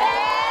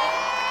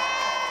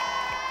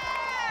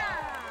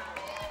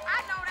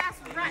 I know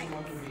that's right.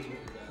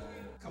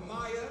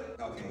 Kamaya.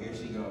 Okay, here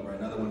she go, bro.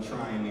 Another one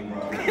trying me,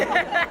 bro.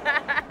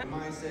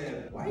 Kamaya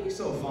said, "Why are you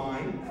so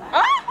fine?"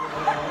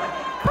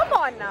 Come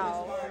on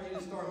now. Inspired you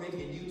to start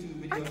making YouTube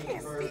videos. I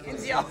can't speak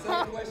Second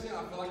y'all. question,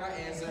 I feel like I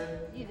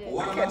answered. You did.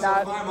 Why I am I so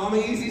cannot. fine? Mama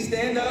Easy,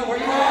 stand up. Where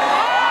you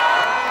at?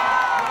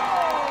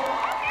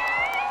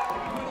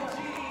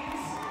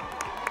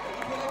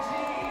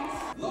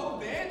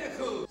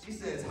 She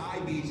says, hi,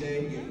 BJ.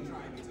 Yeah, you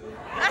trying me too.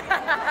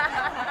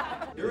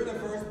 During the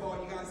first ball,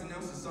 you guys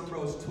announced the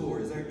Sunrose Tour.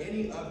 Is there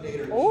any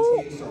update or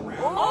ETA surrounding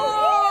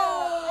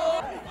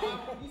Oh!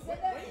 You said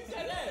that? When you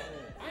said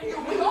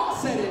that? We all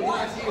said it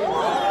last year, bro.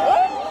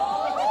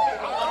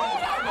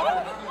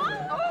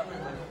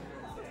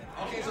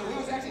 Okay, so we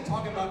was actually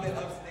talking about that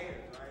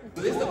upstairs.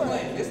 But this is the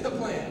plan. This is the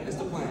plan. This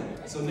is the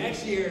plan. So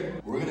next year,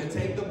 we're going to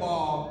take the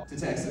ball to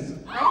Texas.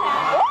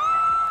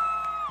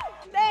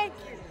 Thank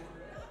you.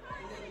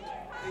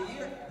 The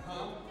year,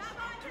 huh?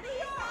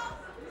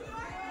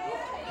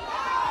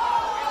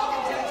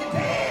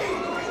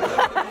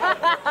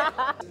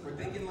 We're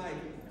thinking like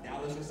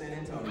Dallas or San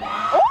Antonio.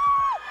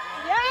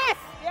 Yes,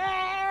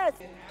 yes.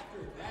 And after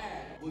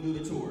that, we'll do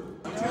the tour.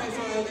 I'm trying,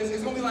 so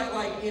it's gonna be like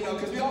you know,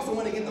 because we also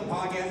want to get the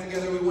podcast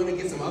together. We want to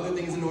get some other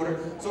things in order.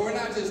 So we're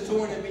not just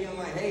touring and being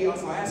like, hey,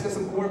 also ask us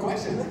some more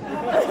questions. Like,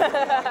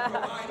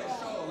 provide a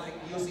show like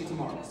you'll see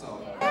tomorrow. So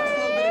just a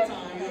little bit of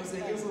time, you know what I'm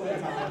saying? Give us a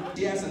little time.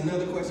 She asked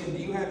another question.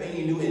 Do you have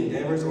any new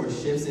endeavors or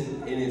shifts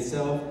in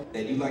itself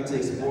that you'd like to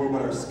explore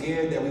but are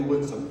scared that we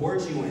wouldn't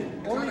support you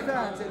in? The kind of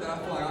content that I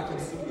feel like I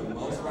consume the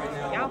most right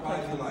now would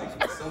probably be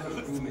like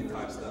self-improvement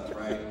type stuff,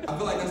 right? I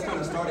feel like that's kind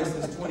of started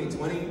since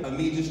 2020 of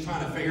me just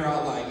trying to figure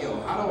out like,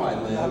 yo, how do I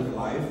live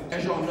life?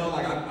 As y'all know,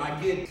 like I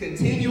get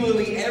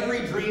continually every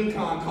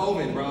DreamCon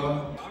COVID,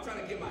 bro. I'm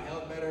trying to get my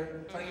health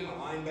better, trying to get my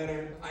mind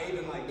better. I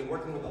even like been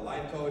working with a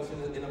life coach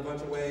in a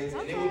bunch of ways,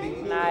 and it would be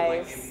cool to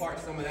like impart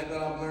some of that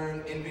I've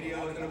learned in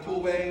videos in a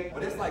cool way.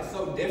 But it's like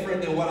so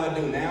different than what I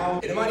do now.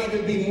 It might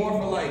even be more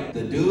for like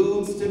the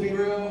dudes, to be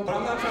real. But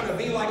I'm not trying to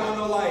be like on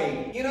the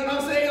like, you know what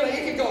I'm saying? Like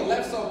it can go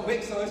left so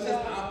quick, so it's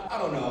just I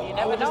don't know. You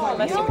never know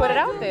unless you put it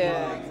out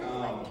there.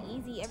 Like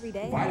easy every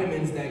day.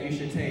 Vitamins that you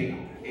should take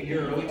in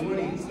your early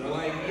 20s, or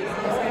like, you know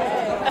what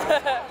I'm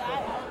saying?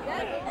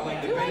 Or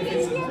like the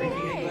benefits of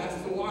drinking 8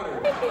 glasses of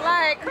water.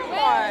 Like, come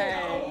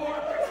on.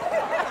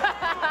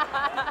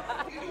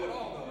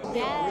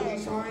 Y'all really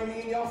shine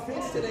me in y'all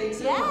fits today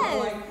too.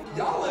 Yes. Like,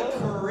 y'all look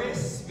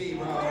crispy,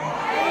 bro.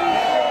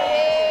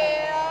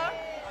 Yeah. I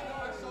know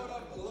I showed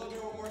up a little bit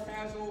more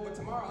casual, but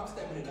tomorrow I'm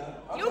stepping it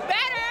up. You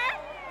better.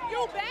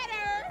 You better.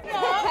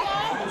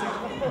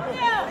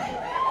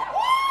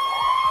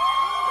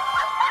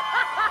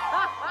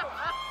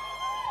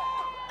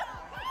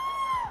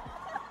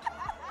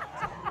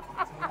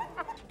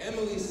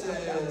 Emily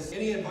says,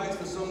 any advice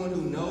for someone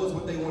who knows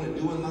what they want to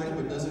do in life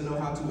but doesn't know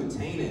how to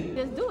attain it?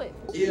 Just do it.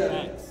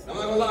 Yeah, I'm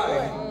not gonna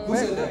lie. Who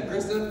said that?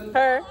 Krista?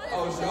 Her.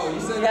 Oh, you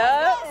said Yup.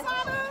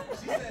 that?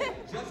 She said,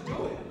 just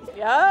do it.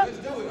 Yup.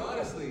 Just do it,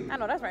 honestly. I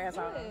know that's right,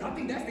 Hassan. I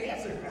think that's the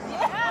answer.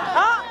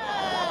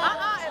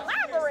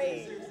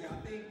 Elaborate. Seriously, I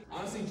think,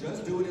 honestly,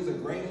 just do it is a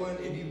great one.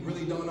 If you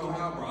really don't know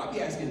how, bro, I'll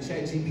be asking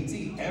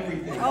ChatGPT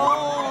everything.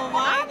 Oh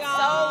my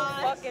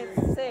God. So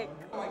fucking sick.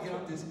 I might get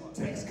off this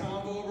text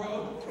combo,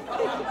 bro. Throw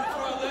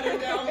a letter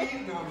down me.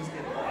 No, I'm just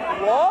kidding.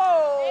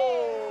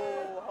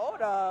 Whoa.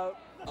 Hold up.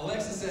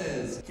 Alexa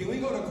says, can we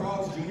go to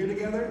Carl's Jr.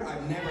 together?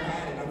 I've never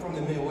had it. I'm from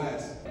the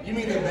Midwest. You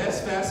mean the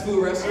best fast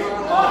food restaurant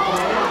on the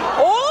planet?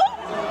 Oh? Is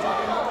that what you're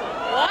talking about?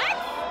 What?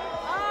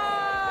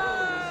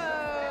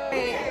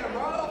 Yeah,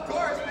 bro, of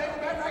course, man.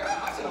 I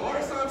should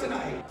order some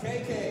tonight.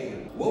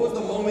 KK, what was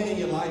the moment in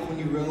your life when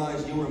you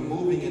realized you were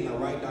moving in the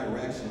right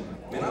direction?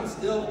 Man, I'm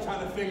still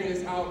trying to figure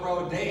this out,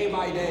 bro, day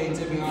by day,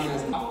 to be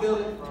honest. I feel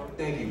it.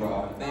 Thank you,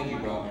 bro. Thank you,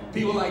 bro.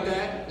 People like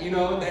that, you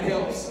know, that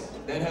helps.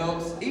 That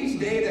helps. Each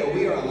day that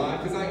we are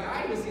alive, because like,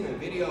 I even seen a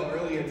video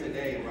earlier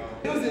today, bro.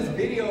 There was this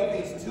video of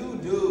these two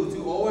dudes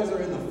who always are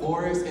in the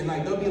forest, and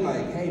like, they'll be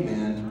like, hey,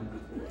 man,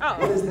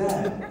 what is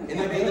that? And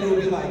like, the other dude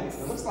will be like,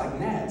 it looks like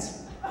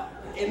gnats.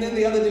 And then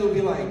the other dude will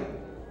be like,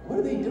 what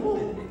are they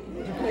doing?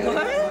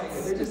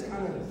 They're just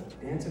kind of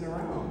dancing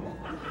around.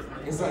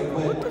 It's like,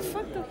 but What the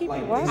fuck do people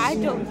like, watch? I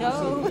don't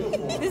know.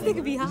 This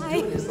nigga be high.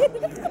 it's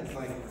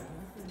like,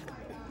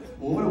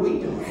 well, what are we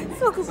doing?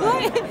 So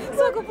compliant.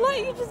 So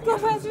compliant. You just go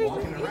past me.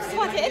 You just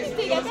watch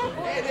anything at that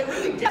point. And they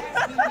really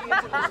gassed me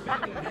into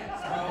respecting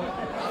nets, bro.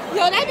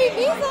 Yo, that be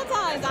me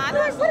sometimes. I'm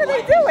like, What are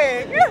they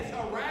doing? It's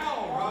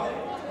around, bro.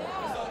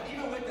 So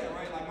even with that,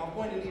 right, like my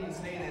point in even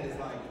saying that is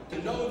like,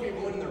 to know if you're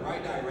going in the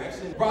right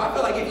direction. Bro, I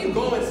feel like if you're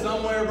going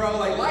somewhere, bro,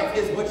 like life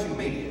is what you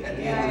make it at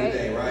the end of the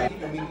day, right?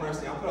 Even me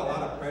personally, I put a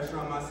lot of pressure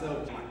on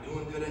myself. Am I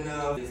doing good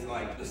enough? It's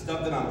like the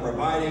stuff that I'm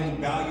providing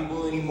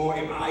valuable anymore?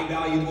 Am I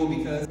valuable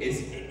because it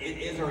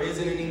is or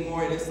isn't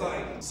anymore? And it's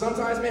like,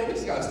 sometimes, man, we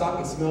just gotta stop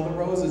and smell the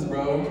roses,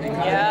 bro. And kind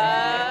of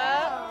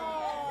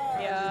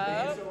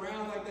dance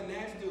around like the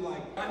gnats do.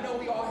 Like, I know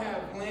we all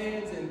have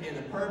plans and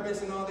a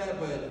purpose and all that,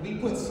 but we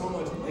put so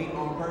much weight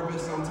on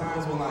purpose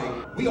sometimes when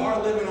like, we are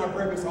living our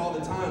purpose all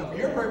the time.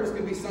 Your purpose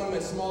could be something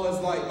as small as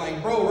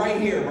like bro, right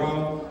here,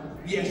 bro.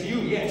 Yes, you.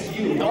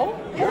 No.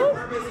 Your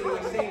purpose is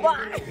like saying you're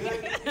really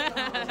good.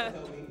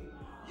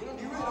 You really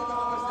don't know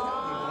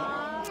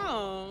how much to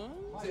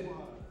help me, bro.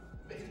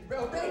 Bro,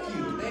 thank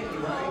you,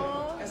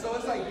 right? And so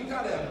it's like, you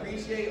gotta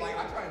appreciate, like,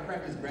 I try and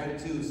practice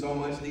gratitude so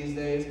much these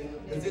days,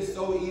 because it's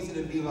so easy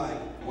to be like,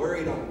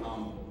 worried I'm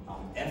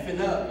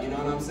effing up, you know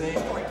what I'm saying?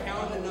 I start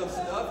counting enough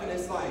stuff, and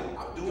it's like,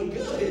 I'm doing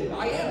good.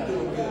 I am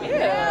doing good.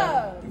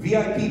 Yeah.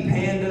 VIP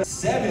Panda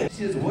 7. She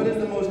says, what is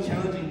the most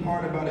challenging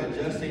part about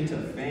adjusting to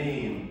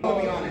fame? I'll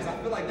be honest, I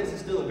feel like this is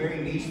still a very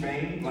niche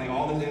fame. Like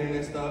all this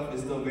internet stuff is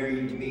still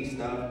very niche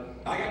stuff.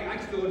 I can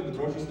still go to the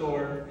grocery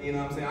store, you know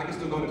what I'm saying? I can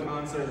still go to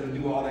concerts and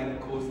do all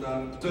that cool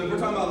stuff. So if we're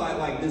talking about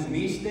like this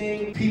niche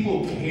thing,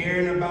 people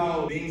caring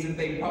about things that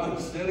they probably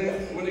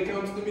shouldn't when it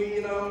comes to me,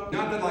 you know?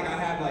 Not that like I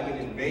have like an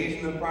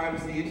invasion of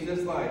privacy, it's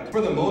just like,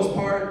 for the most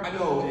part, I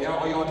know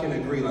all y'all can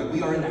agree, like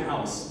we are in the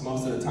house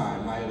most of the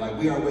time, right? Like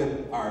we are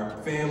with our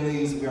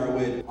families, we are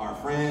with our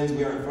friends,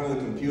 we are in front of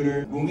the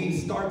computer. When we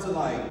start to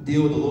like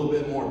deal with a little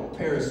bit more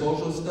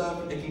parasocial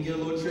stuff, it can get a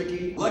little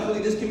tricky.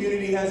 Luckily, this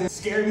community hasn't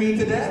scared me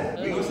to death.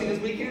 We gonna see this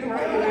weekend,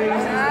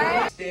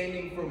 right?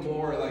 Standing for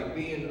more, like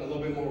being a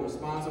little bit more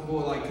responsible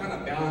comfortable, like kind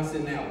of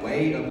balancing that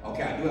weight of,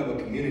 okay, I do have a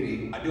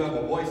community, I do have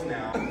a voice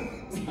now.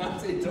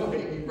 Not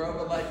enjoying me, bro,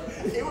 but like,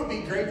 it would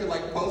be great to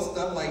like post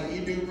stuff like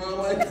you do, bro,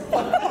 like, he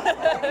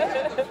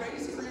had the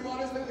face cream on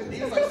his face, and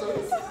he was like, so I'm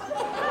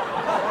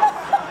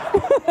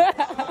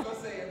not gonna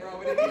say it, bro,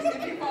 but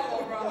if you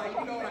follow, bro, like,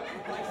 you know what I,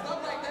 like,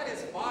 stuff like that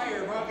is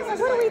fire, bro, because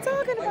it's what like, are we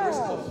talking like, about? we're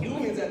still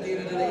humans at the end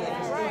of the day, like,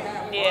 we still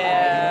have fun, Yeah. you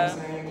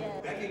know what I'm saying?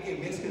 That can get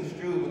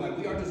misconstrued, but like,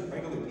 we are just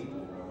regular people.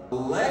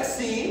 Let's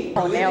see.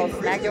 Oh, nails,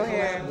 snag your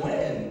hair.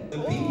 When the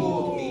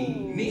people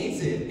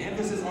needs it.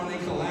 Emphasis on a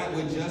collab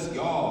with just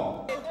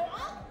y'all.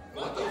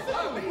 What the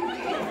fuck?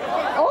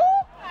 Oh!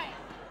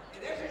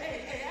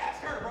 Hey, ask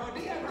her, bro.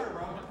 DM her,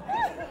 bro.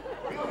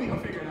 We gonna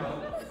figure it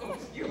out.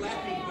 You're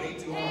laughing way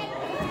too hard,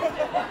 bro.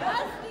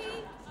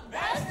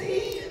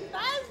 Besties.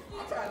 I'm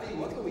trying to think,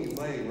 what can we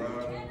play, bro?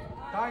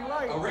 Dying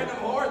light. A random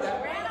horde.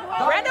 That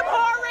Random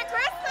horror with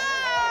Krista!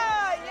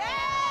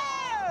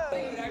 I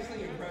think you'd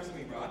actually impress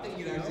me, bro. I think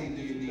you'd actually do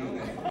that.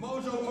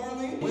 Mojo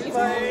Marley, when's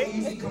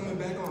Berleezy coming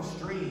back on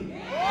stream?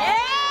 Yeah!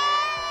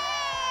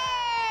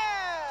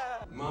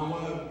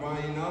 Mama,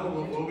 Brian, you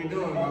know what we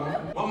doing, Mom?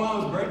 My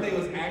mom's birthday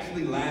was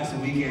actually last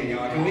weekend,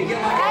 y'all. Can we get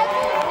like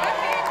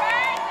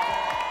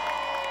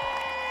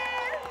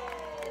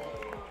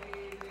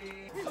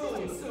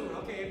soon,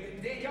 okay?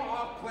 Then y'all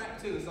all clap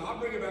too, so I'll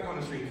bring it back on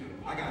the stream.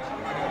 I got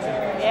you.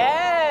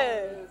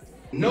 Yes!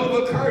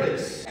 Nova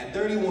Curtis, at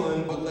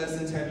 31, what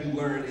lessons have you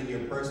learned in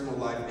your personal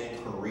life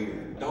and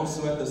career? Don't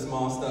sweat the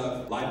small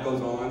stuff. Life goes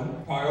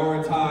on.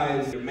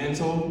 Prioritize your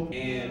mental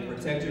and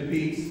protect your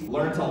peace.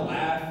 Learn to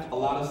laugh a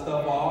lot of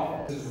stuff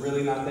off. This is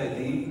really not that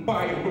deep.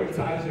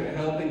 Prioritize your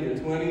health in your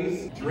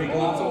 20s. Drink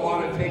lots of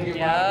water. Take your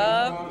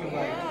vitamins.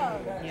 Once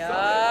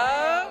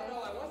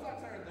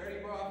I turned 30,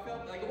 bro, I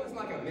felt like it wasn't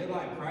like a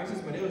midlife crisis,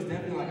 but it was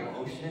definitely like a,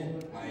 oh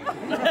shit. Like,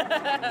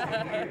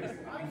 10 years.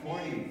 I'm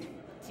 40.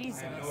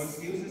 Jesus. I have no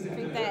excuses.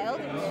 Think that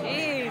elder.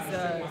 Jesus. I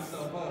set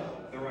myself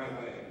up the right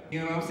way. You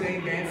know what I'm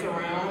saying? Dance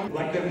around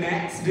like the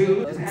Nats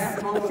do. Just have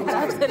fun with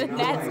life. The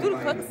Nats. Who the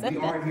fuck said we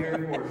are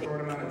here for a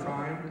short amount of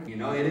time. You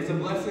know, it is a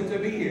blessing to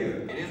be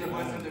here. It is a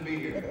blessing to be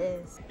here. It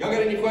is. Y'all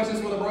got any questions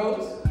for the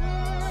bros?